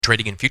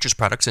Trading in futures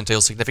products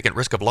entails significant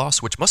risk of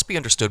loss, which must be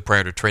understood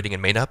prior to trading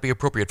and may not be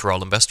appropriate for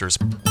all investors.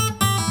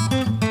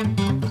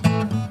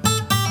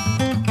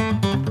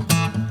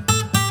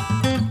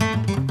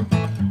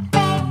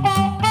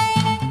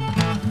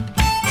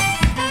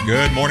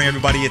 Good morning,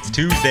 everybody. It's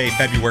Tuesday,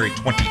 February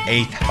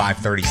 28th,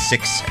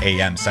 5:36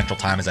 a.m. Central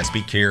Time as I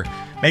speak here.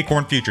 May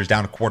corn futures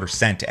down 1/4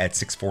 cent at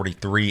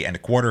 6.43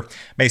 1/4.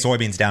 May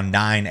soybeans down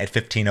 9 at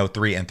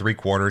 15.03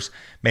 3/4.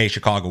 May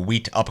Chicago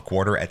wheat up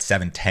 1/4 at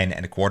 7.10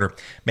 1/4.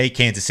 May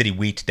Kansas City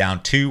wheat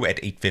down 2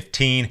 at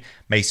 8.15.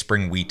 May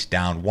spring wheat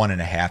down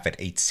 1.5 at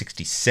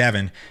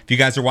 8.67. If you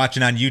guys are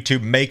watching on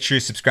YouTube, make sure you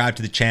subscribe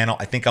to the channel.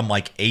 I think I'm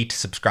like 8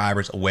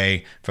 subscribers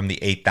away from the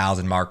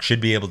 8,000 mark. Should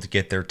be able to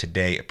get there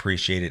today.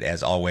 Appreciate it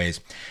as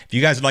always. If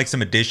you guys would like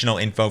some additional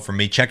info from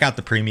me, check out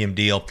the premium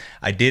deal.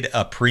 I did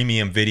a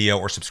premium video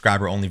or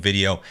subscriber only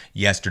video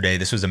yesterday.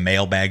 This was a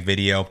mailbag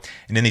video.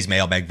 And in these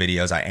mailbag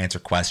videos, I answer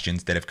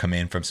questions that have come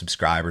in from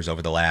subscribers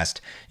over the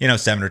last,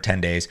 7 or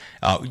 10 days.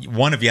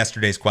 One of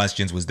yesterday's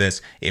questions was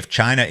this: if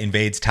China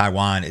invades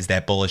Taiwan, is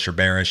that bullish or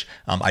bearish?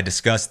 I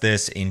discussed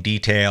this in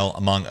detail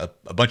among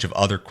a bunch of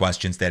other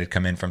questions that had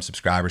come in from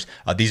subscribers.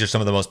 These are some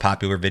of the most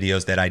popular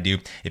videos that I do.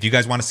 If you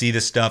guys want to see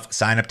this stuff,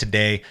 sign up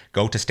today.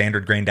 Go to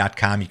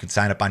standardgrain.com. You can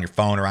sign up on your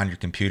phone or on your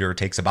computer. It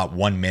takes about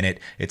 1 minute.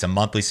 It's a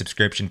monthly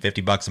subscription,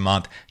 $50 a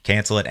month.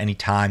 Cancel at any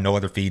time. No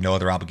other fee, no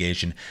other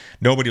obligation.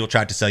 Nobody will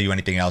try to sell you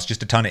anything else.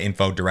 Just a ton of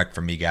info direct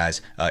from me, guys,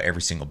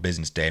 every single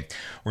business day.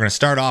 We're going to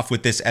start off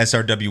with this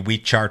SRW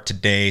wheat chart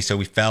today. So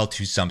we fell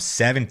to some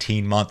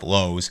 17-month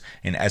lows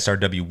in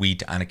SRW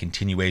wheat on a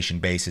continuation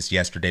basis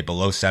yesterday,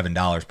 below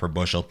 $7 per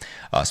bushel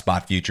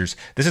spot futures.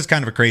 This is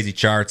kind of a crazy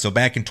chart. So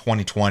back in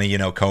 2020,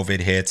 COVID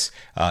hits,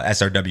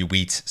 SRW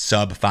wheat's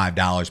sub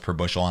 $5 per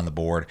bushel on the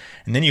board.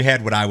 And then you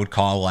had what I would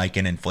call like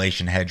an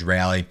inflation hedge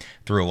rally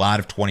through a lot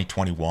of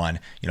 2021.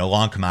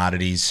 Long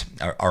commodities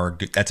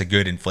that's a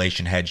good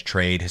inflation hedge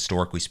trade,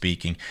 historically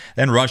speaking.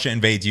 Then Russia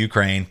invades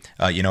Ukraine,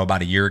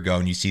 about a year ago,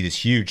 and you see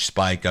this huge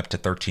spike up to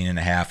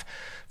 13.5.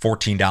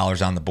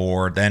 $14 on the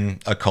board, then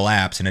a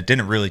collapse, and it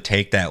didn't really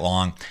take that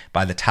long.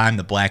 By the time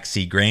the Black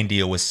Sea grain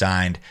deal was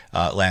signed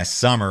last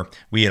summer,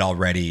 we had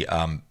already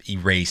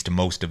erased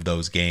most of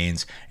those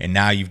gains, and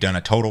now you've done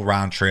a total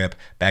round trip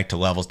back to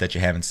levels that you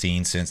haven't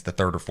seen since the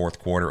third or fourth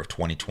quarter of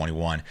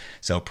 2021.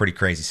 So pretty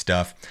crazy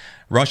stuff.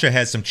 Russia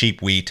has some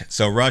cheap wheat.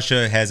 So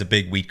Russia has a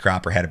big wheat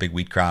crop, or had a big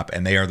wheat crop,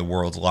 and they are the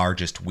world's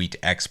largest wheat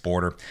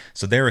exporter.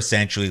 So they're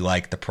essentially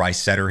like the price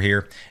setter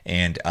here,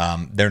 and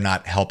they're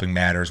not helping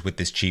matters with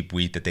this cheap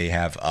wheat that they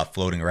have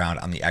floating around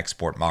on the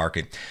export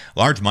market.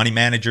 Large money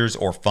managers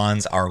or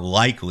funds are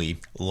likely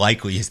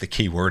is the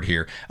key word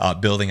here,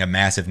 building a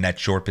massive net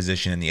short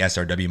position in the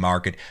SRW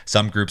market.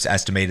 Some groups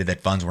estimated that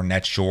funds were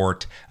net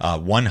short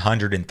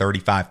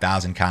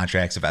 135,000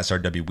 contracts of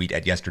SRW wheat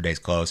at yesterday's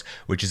close,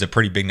 which is a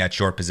pretty big net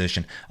short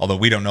position. Although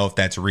we don't know if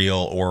that's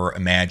real or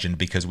imagined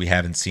because we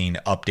haven't seen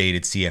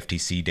updated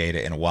CFTC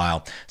data in a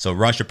while. So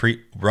Russian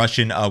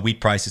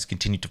wheat prices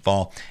continue to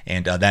fall,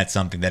 and that's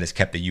something that has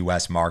kept the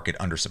U.S. market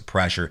under some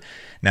pressure.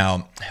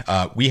 Now,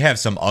 we have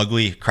some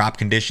ugly crop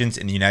conditions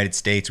in the United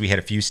States. We had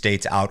a few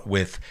states out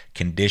with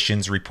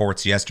conditions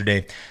reports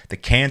yesterday. The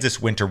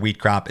Kansas winter wheat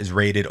crop is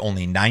rated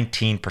only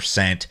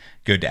 19%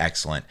 good to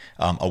excellent.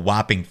 A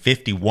whopping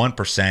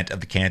 51%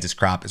 of the Kansas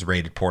crop is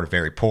rated poor to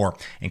very poor.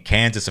 And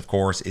Kansas, of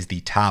course, is the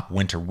top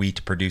winter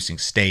wheat producing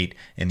state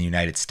in the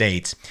United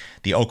States.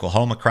 The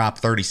Oklahoma crop,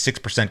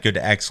 36% good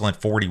to excellent,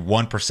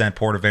 41%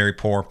 poor to very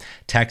poor.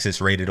 Texas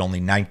rated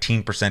only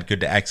 19% good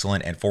to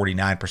excellent and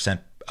 49%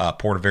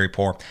 poor to very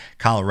poor.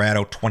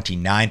 Colorado,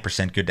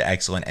 29% good to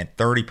excellent and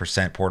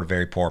 30% poor to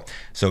very poor.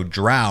 So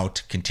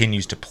drought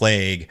continues to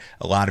plague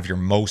a lot of your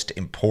most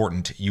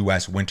important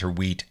U.S. winter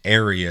wheat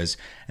areas,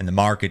 and the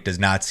market does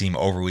not seem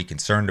overly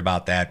concerned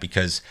about that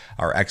because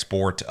our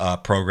export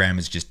program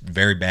is just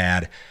very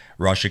bad.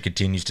 Russia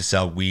continues to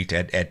sell wheat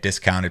at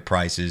discounted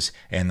prices,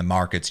 and the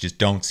markets just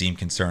don't seem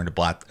concerned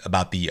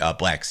about the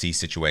Black Sea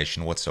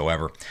situation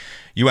whatsoever.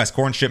 U.S.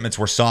 corn shipments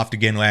were soft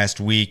again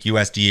last week.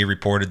 USDA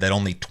reported that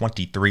only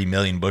 23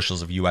 million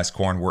bushels of U.S.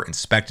 corn were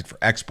inspected for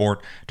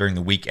export during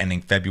the week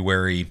ending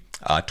February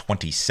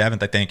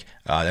 27th, I think.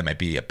 That might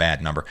be a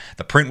bad number.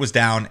 The print was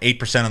down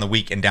 8% on the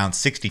week and down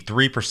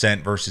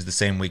 63% versus the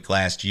same week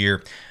last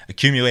year.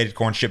 Accumulated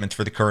corn shipments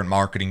for the current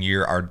marketing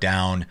year are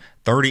down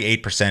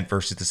 38%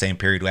 versus the same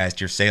period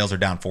last year. Sales are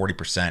down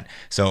 40%.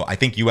 So I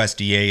think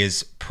USDA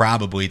is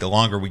probably, the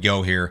longer we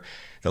go here,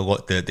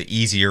 the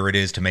easier it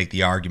is to make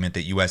the argument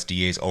that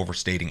USDA is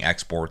overstating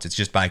exports. It's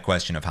just by a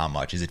question of how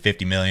much. Is it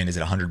 50 million? Is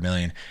it 100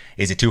 million?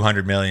 Is it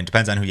 200 million?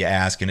 Depends on who you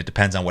ask, and it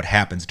depends on what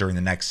happens during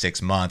the next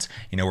 6 months.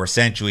 We're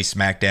essentially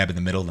smack dab in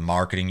the middle of the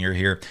marketing year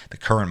here. The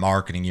current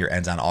marketing year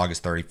ends on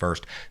August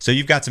 31st. So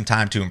you've got some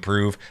time to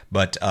improve,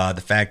 but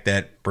the fact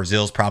that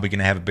Brazil's probably going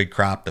to have a big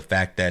crop, the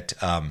fact that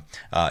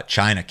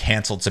China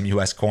canceled some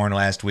U.S. corn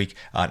last week,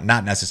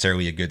 not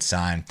necessarily a good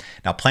sign.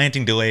 Now,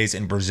 planting delays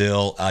in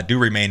Brazil do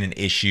remain an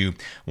issue.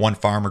 One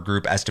farmer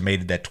group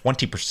estimated that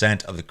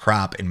 20% of the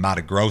crop in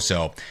Mato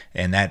Grosso,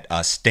 and that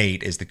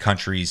state is the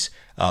country's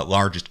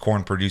largest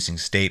corn producing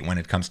state when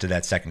it comes to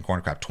that second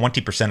corn crop.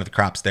 20% of the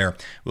crops there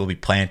will be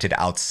planted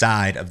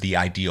outside of the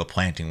ideal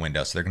planting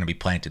window. So they're going to be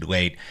planted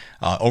late.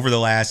 Over the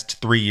last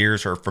 3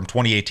 years, or from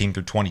 2018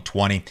 through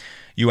 2020,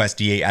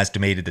 USDA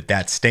estimated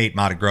that state,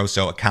 Mato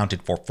Grosso,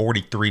 accounted for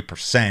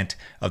 43%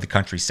 of the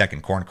country's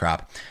second corn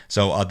crop.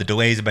 So the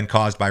delays have been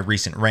caused by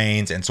recent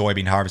rains and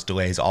soybean harvest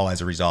delays, all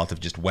as a result of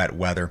just wet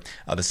weather.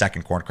 The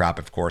second corn crop,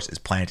 of course, is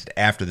planted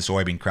after the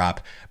soybean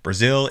crop.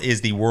 Brazil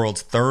is the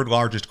world's third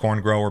largest corn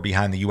grower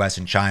behind the U.S.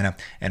 and China,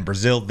 and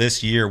Brazil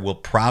this year will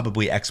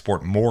probably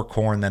export more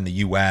corn than the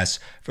U.S.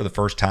 for the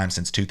first time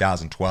since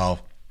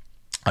 2012.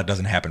 It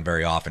doesn't happen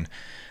very often.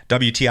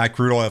 WTI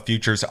crude oil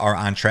futures are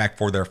on track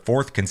for their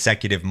fourth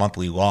consecutive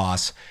monthly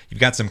loss.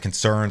 You've got some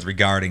concerns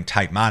regarding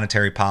tight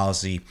monetary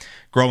policy,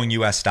 growing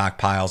U.S.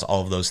 stockpiles,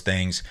 all of those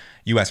things.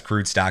 U.S.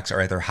 crude stocks are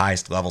at their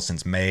highest level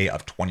since May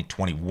of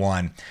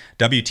 2021.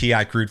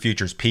 WTI crude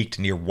futures peaked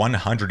near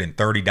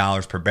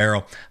 $130 per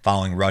barrel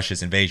following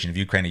Russia's invasion of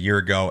Ukraine a year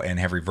ago and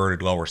have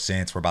reverted lower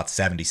since. We're about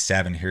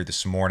 77 here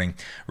this morning.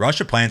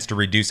 Russia plans to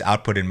reduce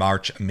output in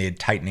March amid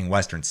tightening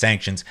Western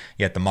sanctions,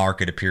 yet the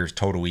market appears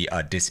totally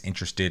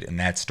disinterested in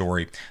that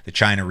story. The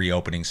China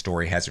reopening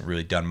story hasn't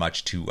really done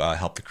much to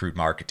help the crude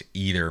market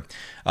either.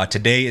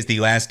 Today is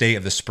the last day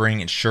of the spring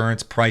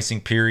insurance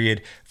pricing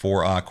period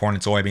for corn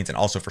and soybeans, and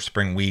also for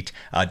spring wheat.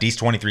 DEES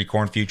 23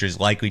 corn futures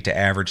likely to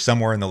average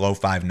somewhere in the low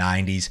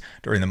 590s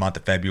during the month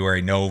of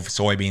February. NOVE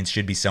soybeans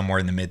should be somewhere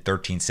in the mid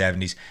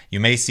 1370s. You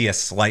may see a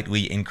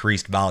slightly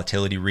increased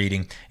volatility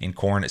reading in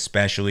corn,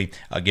 especially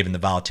given the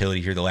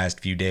volatility here the last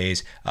few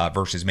days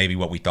versus maybe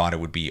what we thought it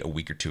would be a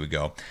week or two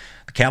ago.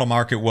 The cattle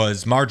market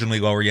was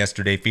marginally lower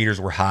yesterday. Feeders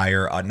were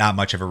higher. Not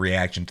much of a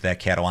reaction to that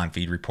cattle on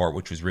feed report,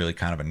 which was really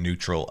kind of a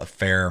neutral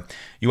affair.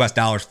 U.S.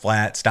 dollars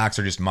flat. Stocks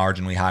are just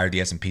marginally higher.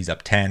 The S&P's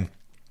up 10.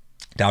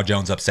 Dow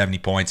Jones up 70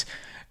 points.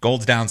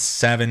 Gold's down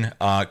 7.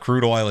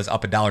 Crude oil is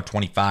up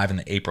 $1.25 in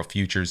the April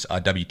futures.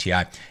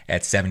 WTI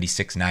at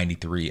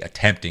 $76.93,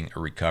 attempting a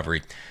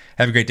recovery.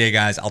 Have a great day,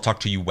 guys. I'll talk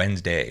to you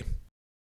Wednesday.